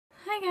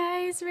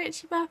guys,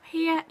 Richie Bob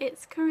here.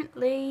 It's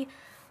currently,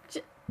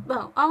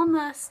 well,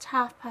 almost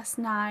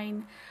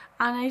 9:30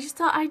 and I just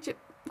thought I'd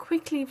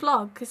quickly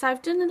vlog because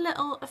I've done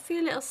a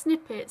few little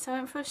snippets. I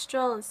went for a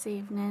stroll this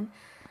evening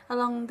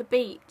along the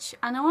beach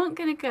and I wasn't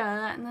going to go,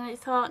 and then I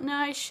thought, no,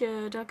 I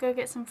should. I'll go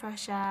get some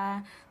fresh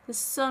air. The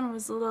sun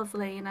was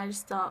lovely and I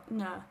just thought,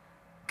 no,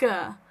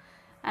 go.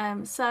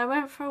 So I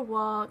went for a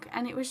walk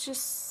and it was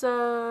just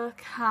so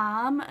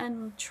calm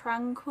and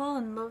tranquil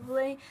and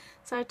lovely.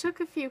 So I took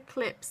a few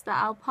clips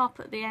that I'll pop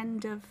at the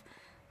end of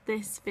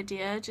this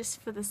video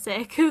just for the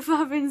sake of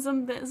having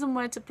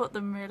somewhere to put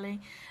them really,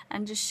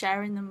 and just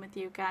sharing them with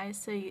you guys.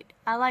 So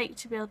I like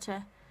to be able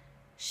to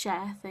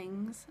share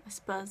things. I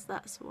suppose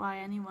that's why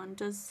anyone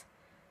does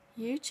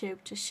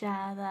YouTube, to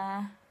share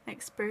their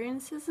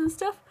experiences and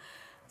stuff.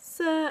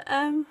 So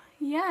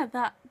yeah,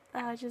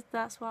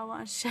 that's what I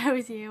want to share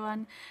with you.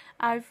 And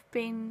I've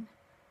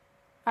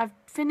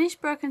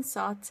finished Broken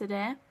Sword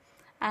today.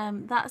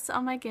 That's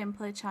on my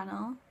gameplay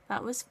channel.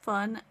 That was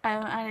fun.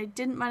 And I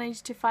didn't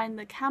manage to find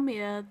the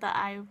cameo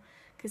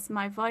because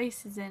my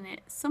voice is in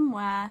it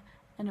somewhere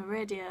in a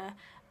radio.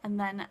 And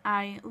then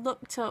I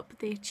looked up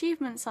the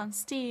achievements on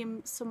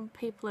Steam. Some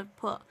people have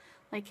put,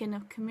 like in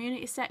a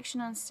community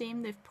section on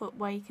Steam, they've put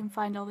where you can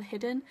find all the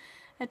hidden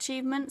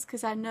achievements,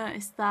 because I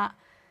noticed that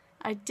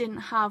I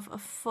didn't have a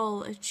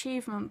full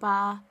achievement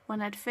bar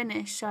when I'd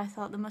finished, so I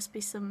thought there must be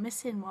some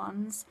missing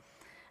ones.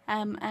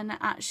 And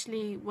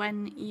actually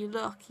when you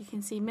look, you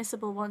can see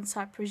missable ones,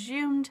 so I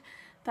presumed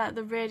that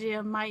the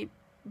radio might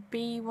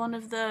be one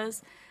of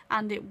those,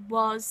 and it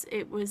was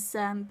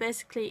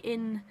basically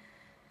in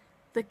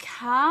the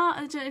car.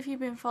 I don't know if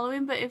you've been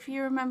following, but if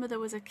you remember, there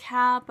was a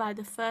car by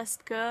the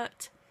first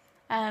goat,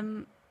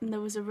 and there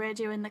was a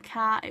radio in the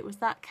car. It was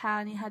that car,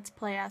 and you had to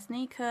play as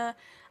Nico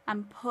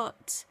and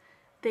put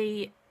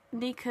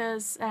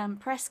Nico's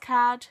press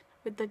card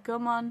with the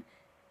gum on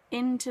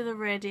into the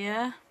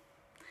radio,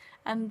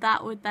 and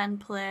that would then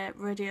play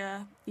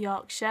Radio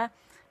Yorkshire,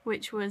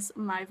 which was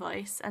my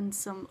voice and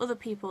some other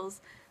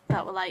people's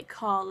that were like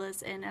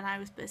callers in, and I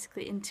was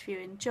basically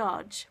interviewing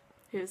George,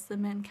 who's the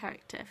main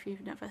character if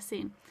you've never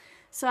seen.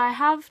 So I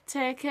have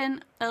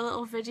taken a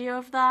little video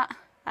of that.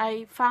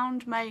 I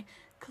found my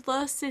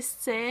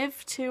closest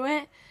save to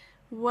it,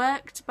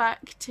 worked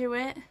back to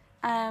it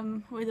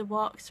with a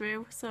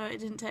walkthrough, so it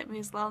didn't take me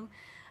as long,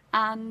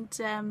 and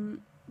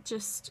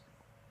just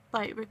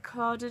like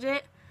recorded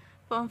it.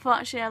 But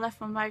unfortunately I left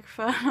my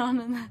microphone on,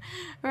 and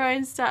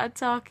Ryan started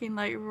talking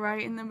like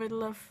right in the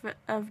middle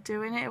of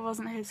doing it. It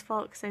wasn't his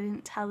fault because I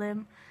didn't tell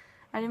him.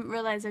 I didn't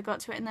realise I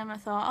got to it, and then I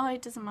thought, oh,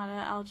 it doesn't matter,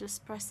 I'll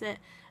just press it,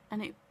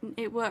 and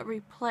it won't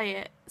replay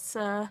it.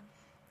 So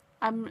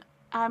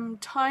I'm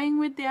toying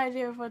with the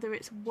idea of whether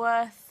it's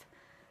worth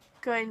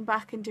going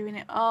back and doing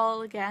it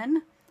all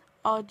again,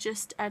 or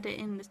just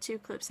editing the two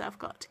clips that I've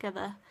got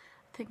together.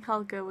 I think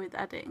I'll go with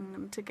editing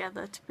them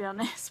together, to be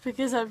honest,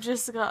 because I've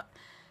just got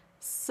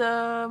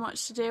so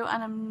much to do,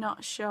 and I'm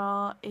not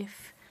sure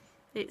if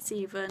it's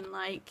even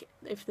like,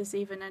 if there's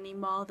even any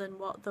more than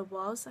what there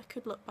was. I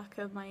could look back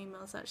over my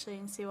emails actually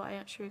and see what I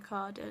actually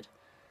recorded.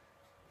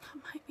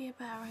 That might be a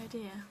better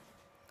idea.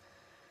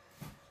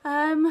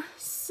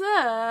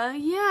 So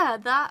yeah,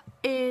 that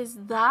is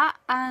that,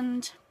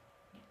 and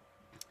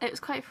it was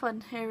quite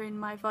fun hearing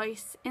my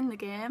voice in the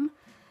game.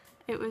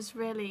 It was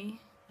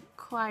really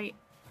quite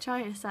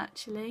joyous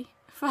actually.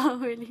 I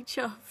felt really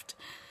chuffed.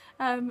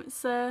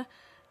 So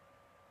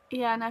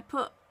yeah, and I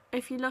put,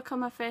 if you look on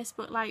my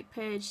Facebook like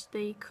page,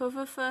 the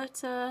cover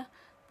photo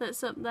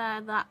that's up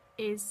there, that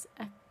is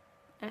a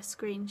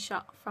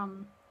screenshot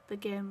from the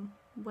game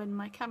when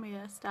my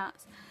cameo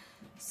starts.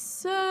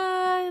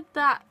 So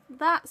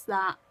that's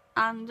that,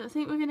 and I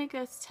think we're gonna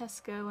go to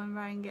Tesco when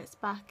Ryan gets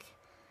back,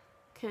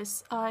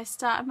 because I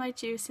started my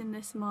juicing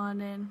this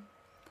morning.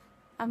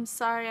 I'm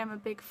sorry, I'm a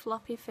big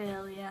floppy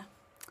failure.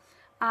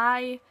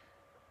 I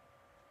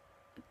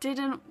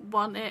didn't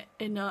want it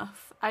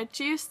enough. I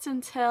juiced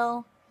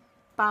until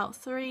about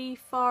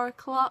 3-4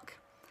 o'clock.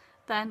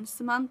 Then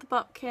Samantha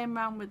Bop came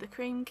round with the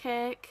cream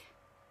cake.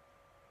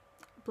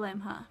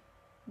 Blame her.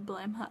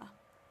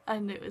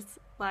 And it was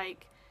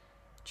like,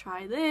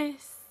 try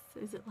this.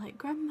 Is it like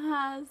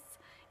grandma's?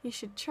 You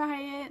should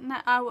try it. And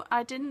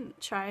I didn't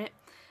try it.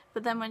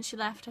 But then when she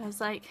left, I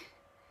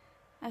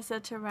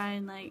said to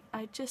Ryan, like,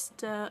 I just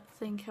don't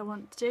think I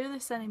want to do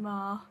this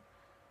anymore.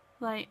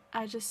 Like,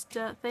 I just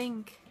don't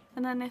think.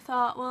 And then I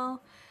thought,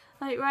 well,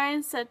 like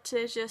Ryan said,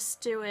 to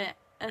just do it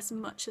as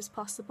much as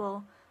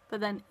possible, but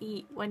then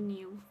eat when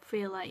you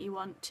feel like you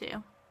want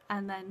to,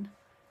 and then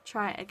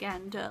try it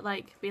again. Don't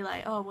like be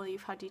like, oh well,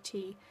 you've had your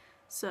tea,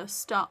 so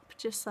stop.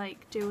 Just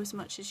like do as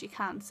much as you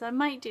can. So I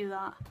might do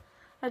that.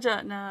 I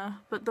don't know.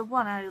 But the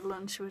one I had at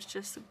lunch was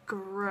just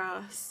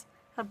gross.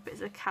 Had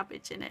bits of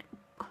cabbage in it.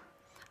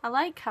 I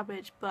like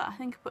cabbage, but I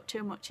think I put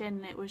too much in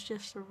and it was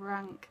just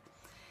rank.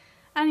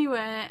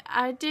 Anyway,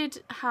 I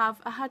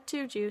had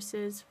 2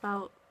 juices,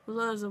 about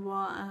loads of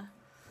water,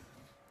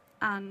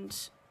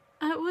 and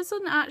it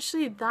wasn't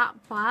actually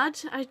that bad.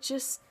 I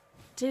just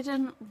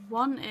didn't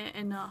want it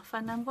enough,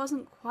 and I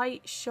wasn't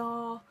quite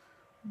sure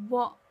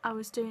what I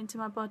was doing to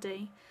my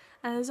body.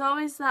 And there's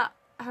always that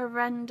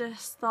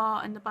horrendous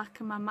thought in the back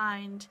of my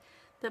mind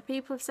that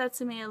people have said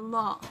to me a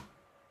lot,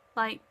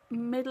 like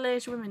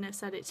middle-aged women have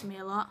said it to me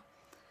a lot,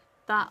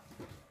 that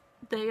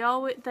they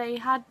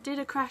did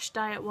a crash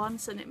diet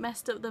once and it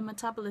messed up their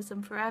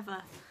metabolism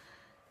forever.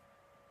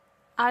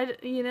 And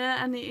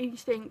you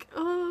think,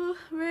 oh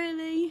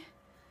really?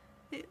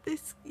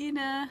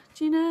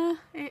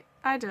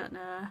 I don't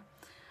know.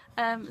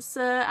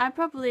 So I've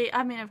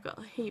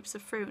got heaps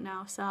of fruit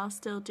now, so I'll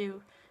still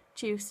do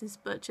juices,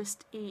 but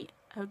just eat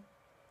a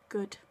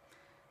good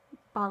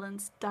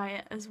balanced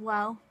diet as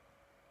well,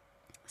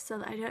 so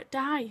that I don't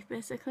die,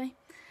 basically.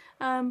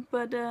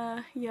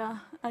 Yeah,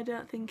 I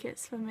don't think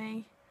it's for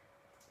me.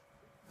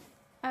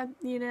 I'm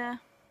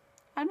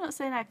not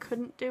saying I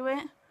couldn't do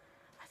it.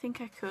 I think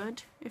I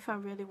could if I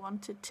really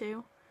wanted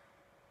to,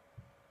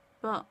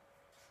 but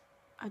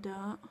I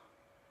don't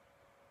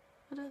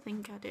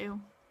think I do.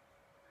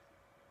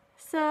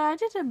 So I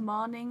did a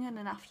morning and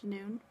an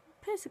afternoon.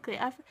 Basically,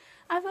 I've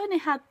only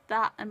had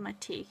that and my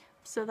tea,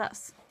 so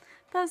that's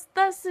an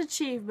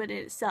achievement in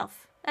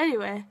itself.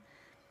 Anyway,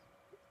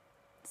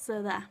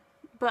 so there.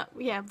 But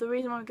yeah, the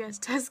reason why I'm going to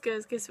Tesco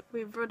is because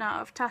we've run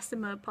out of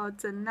tassimo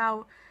pods, and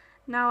now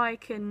I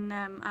can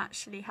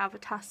actually have a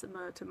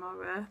tassimo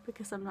tomorrow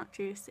because I'm not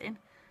juicing.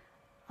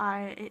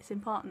 It's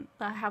important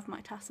that I have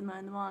my tassimo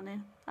in the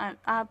morning. I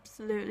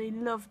absolutely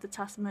love the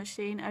tassimo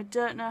machine. I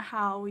don't know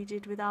how we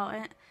did without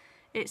it.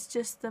 It's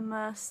just the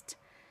most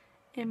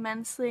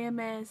immensely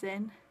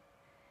amazing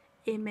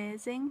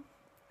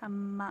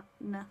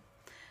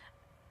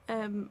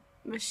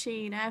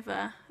machine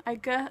ever. I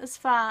go as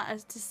far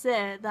as to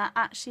say that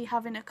actually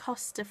having a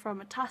Costa from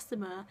a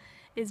tassimo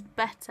is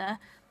better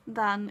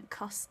than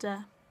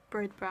Costa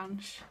bread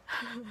branch.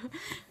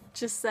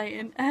 Just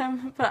saying.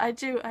 But I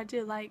do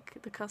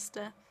like the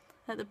Costa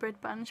at the bread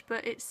branch,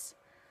 but it's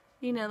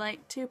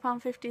like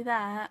 £2.50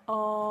 there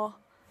or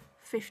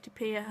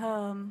 50p at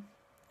home,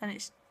 and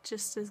it's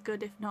just as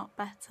good if not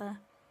better.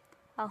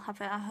 I'll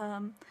have it at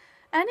home.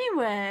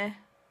 Anyway,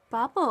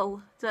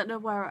 babble. Don't know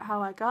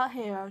how I got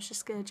here. I was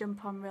just going to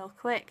jump on real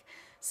quick.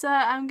 So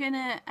I'm going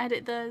to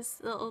edit those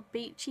little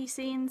beachy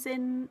scenes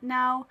in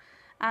now,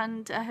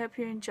 and I hope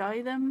you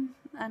enjoy them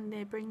and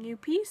they bring you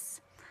peace.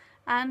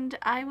 And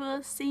I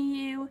will see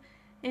you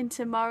in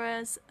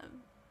tomorrow's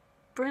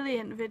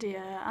brilliant video.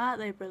 Aren't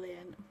they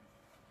brilliant?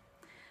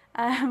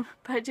 But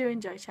I do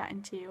enjoy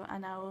chatting to you,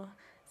 and I will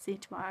see you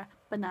tomorrow.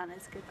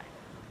 Bananas. Goodbye.